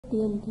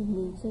tiên thì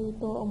mình sẽ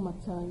tô ông mặt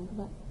trời các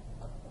bạn.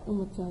 Ông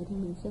mặt trời thì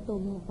mình sẽ tô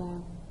màu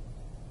vàng.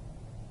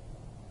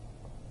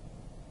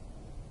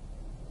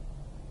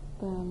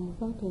 Và một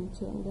bác thuyền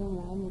trưởng đang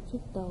lái một chiếc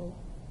tàu.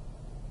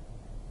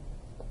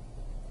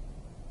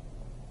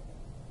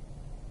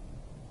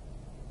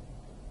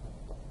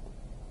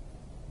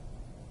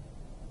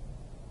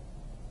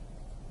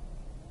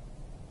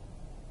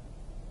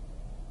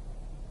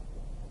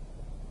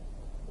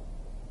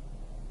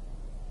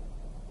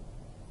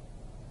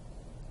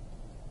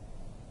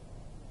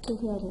 Tiếp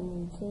theo thì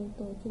mình sẽ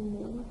tô chiếc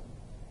mũ.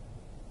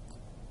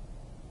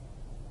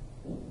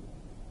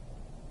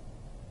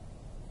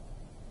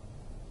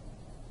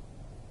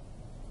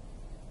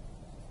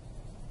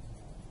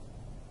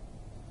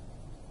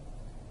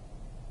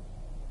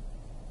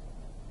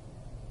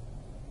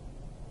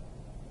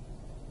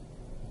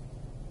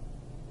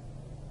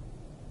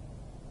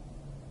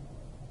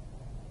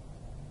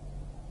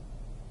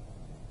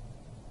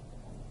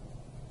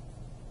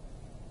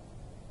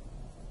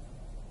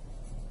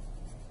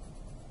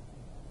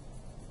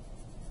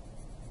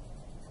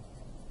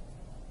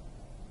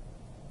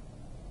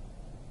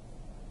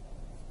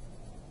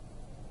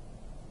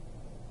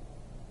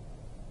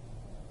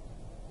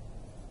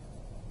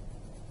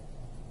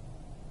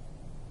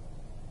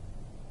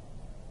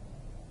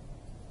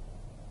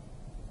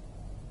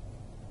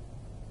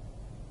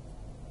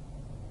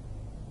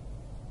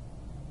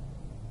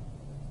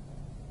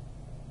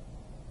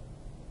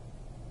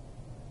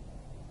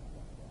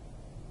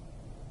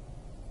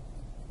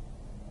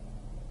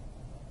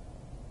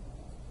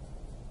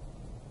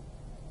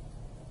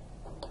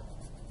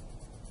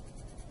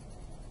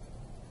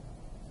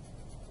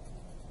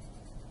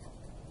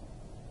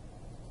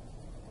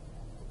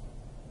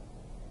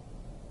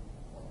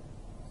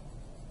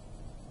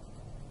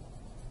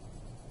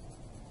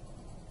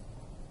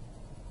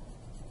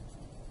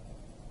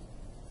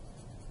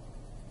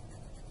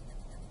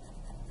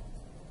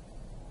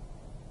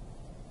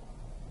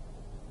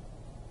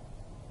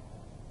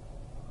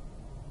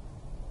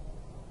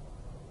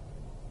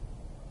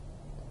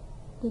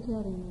 Tiếp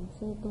theo thì mình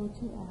sẽ tô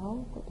chiếc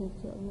áo của thuyền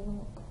trưởng nữa.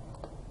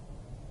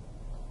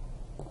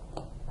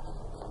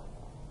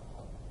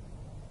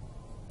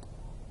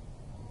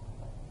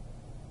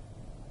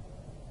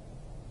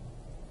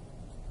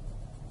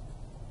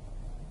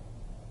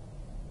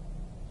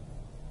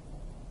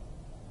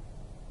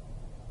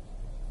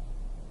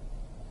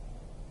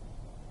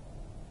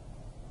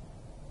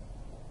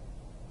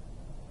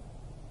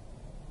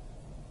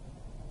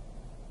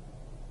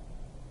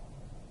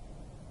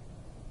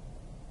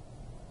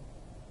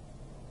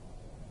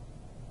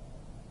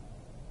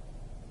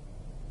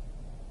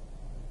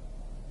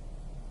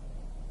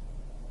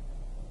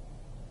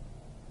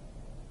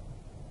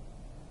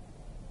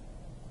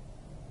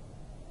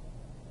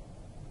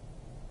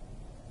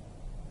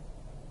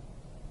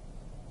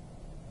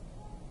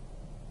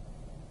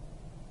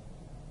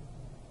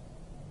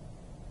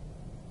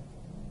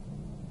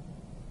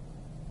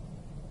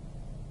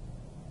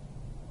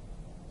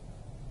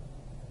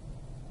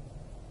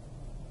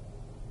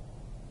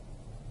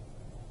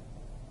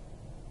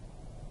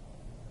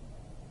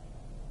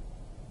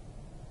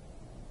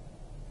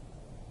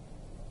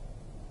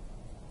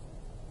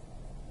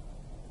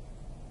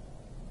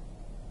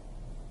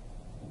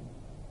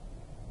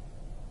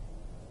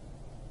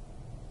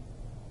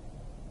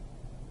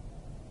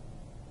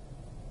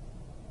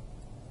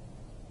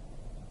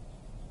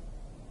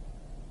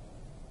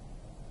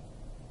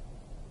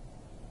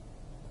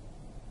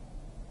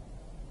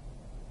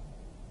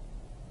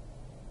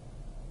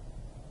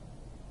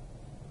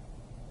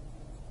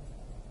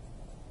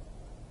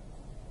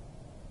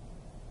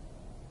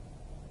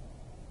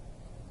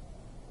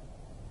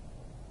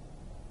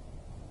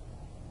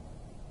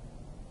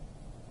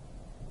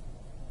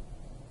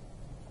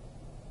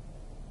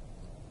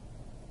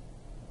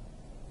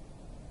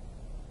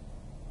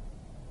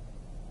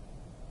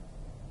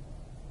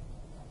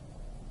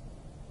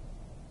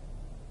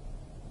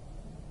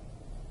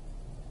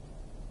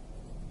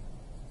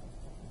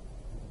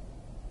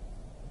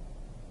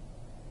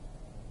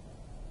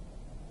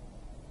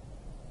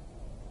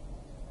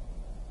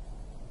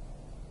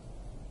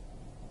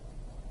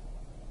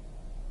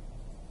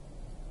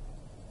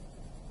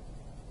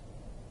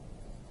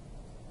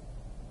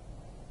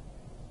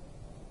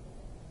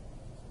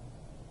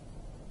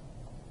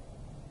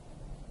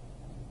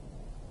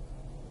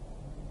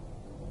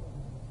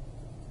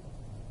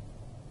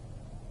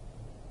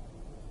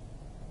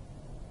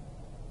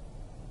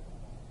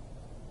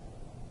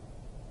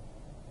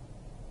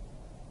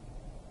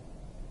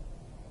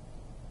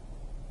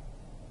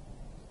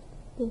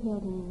 Tiếp theo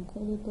thì mình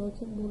sẽ đi tô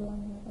chiếc bu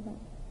lăng này các bạn.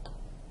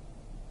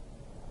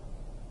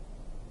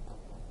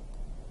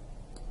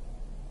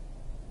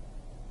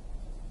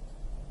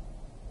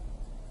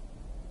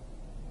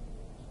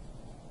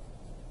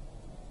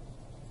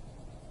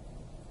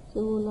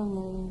 Chiếc bu lăng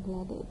này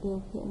là để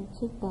điều khiển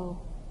chiếc tàu.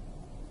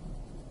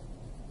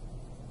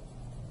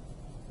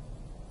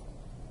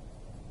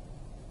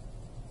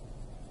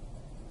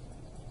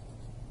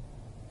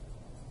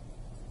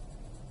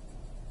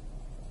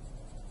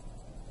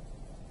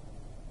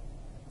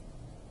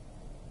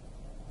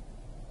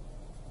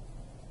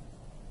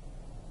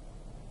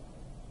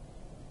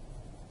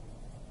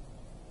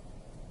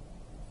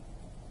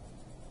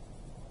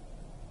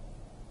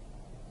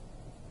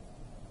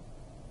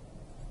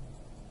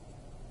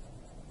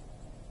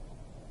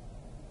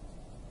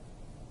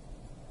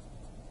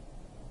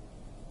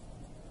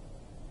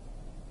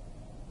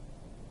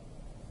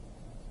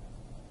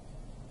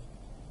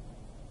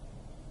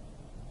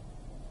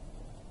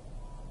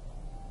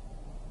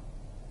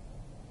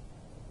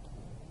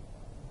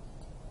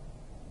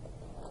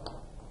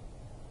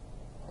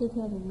 Tiếp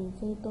theo thì mình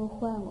sẽ tô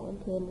khoang của con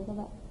thuyền với các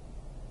bạn.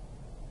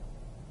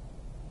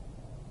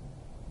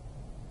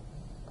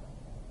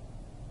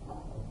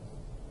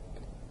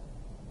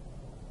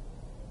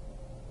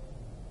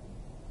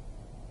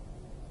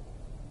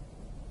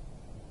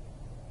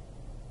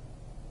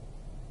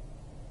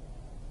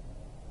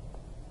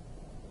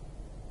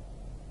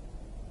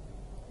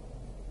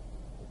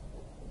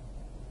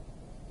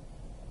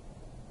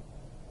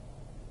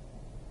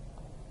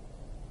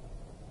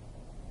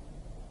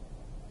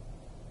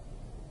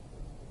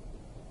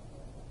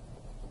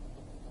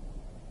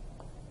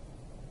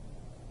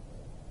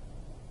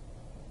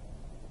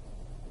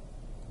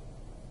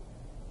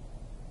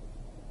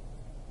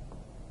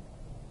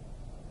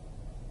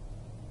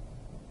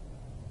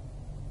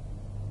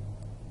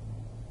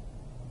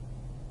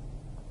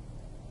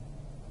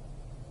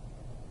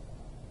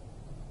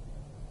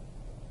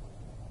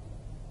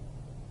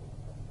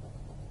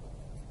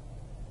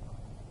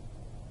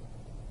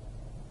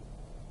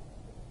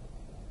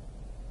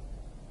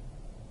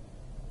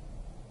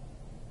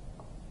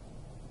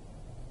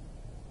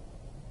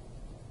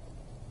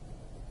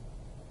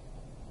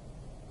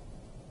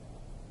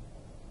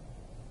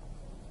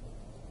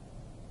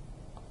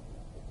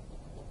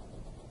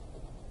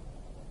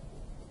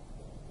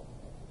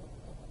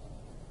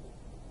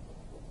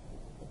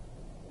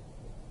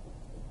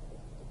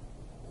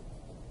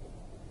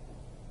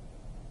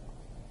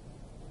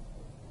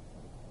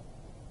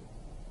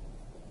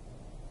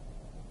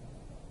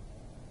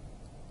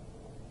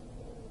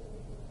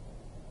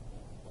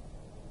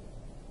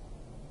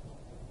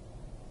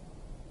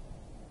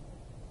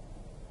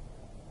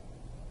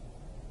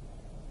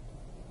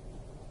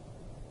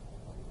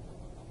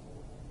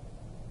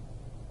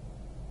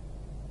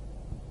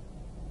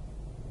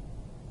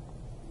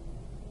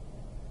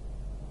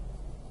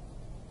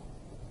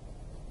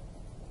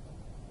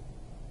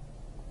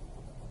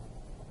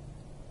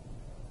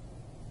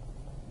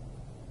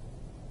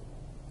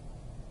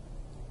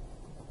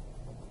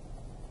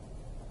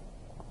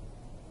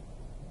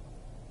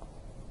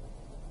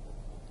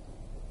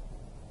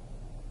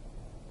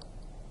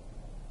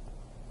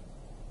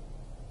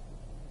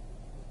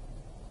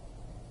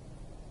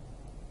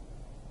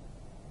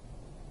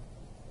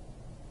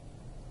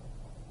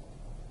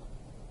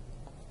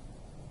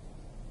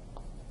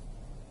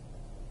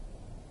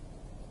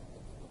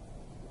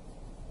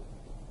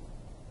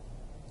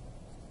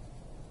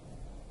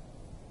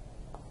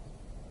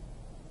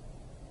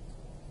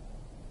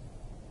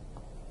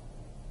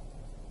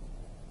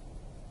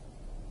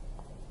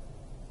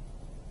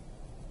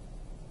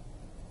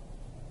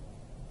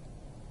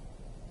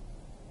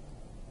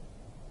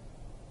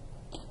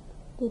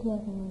 Tiếp theo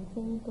thì mình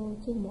sẽ tô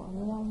chiếc mỏ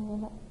neo nha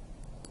các bạn.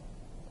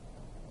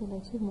 Đây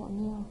là chiếc mỏ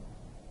neo.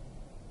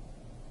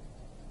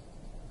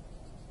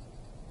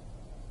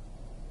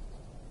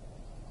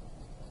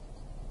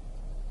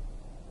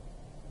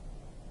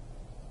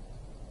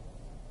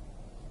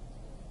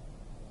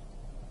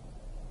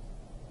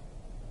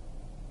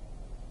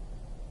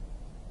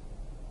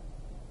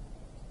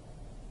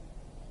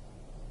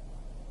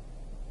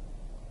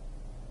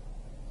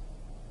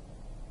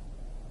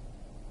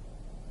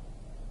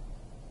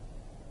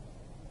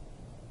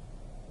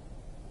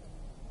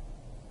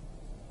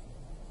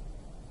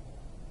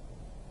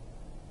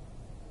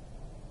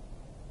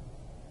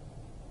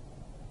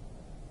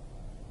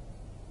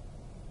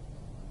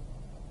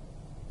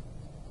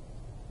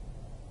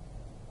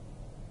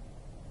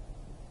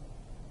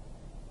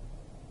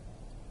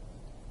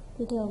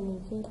 Tiếp theo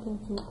mình sẽ tô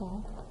chú cá.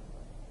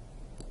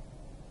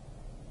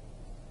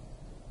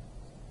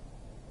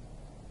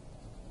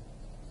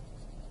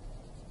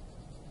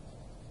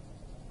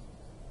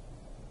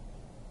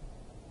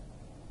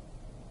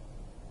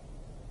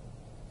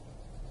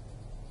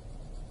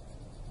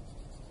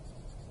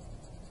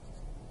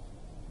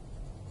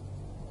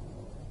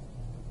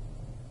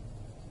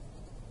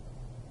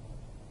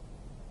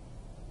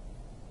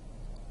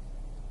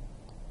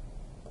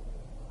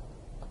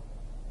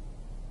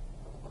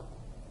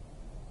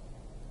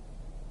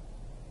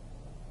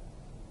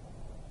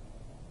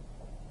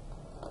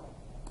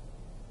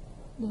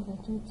 Đây là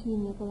chú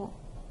chim nha các bạn.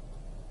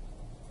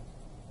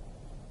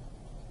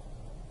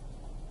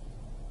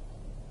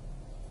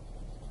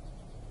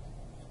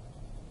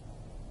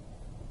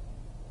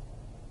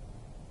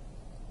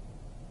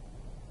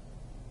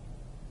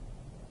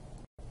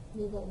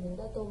 Như vậy mình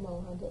đã tô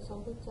màu hoàn thiện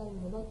xong bức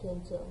tranh một bác thuyền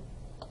trưởng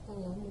đang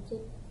lái một chiếc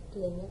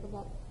thuyền nha các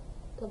bạn.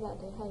 Các bạn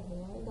thấy hay thì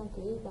hãy đăng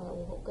ký và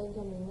ủng hộ kênh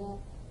cho mình nha.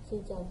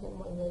 Xin chào và hẹn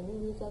mọi người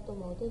những video tô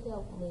màu tiếp theo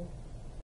của mình.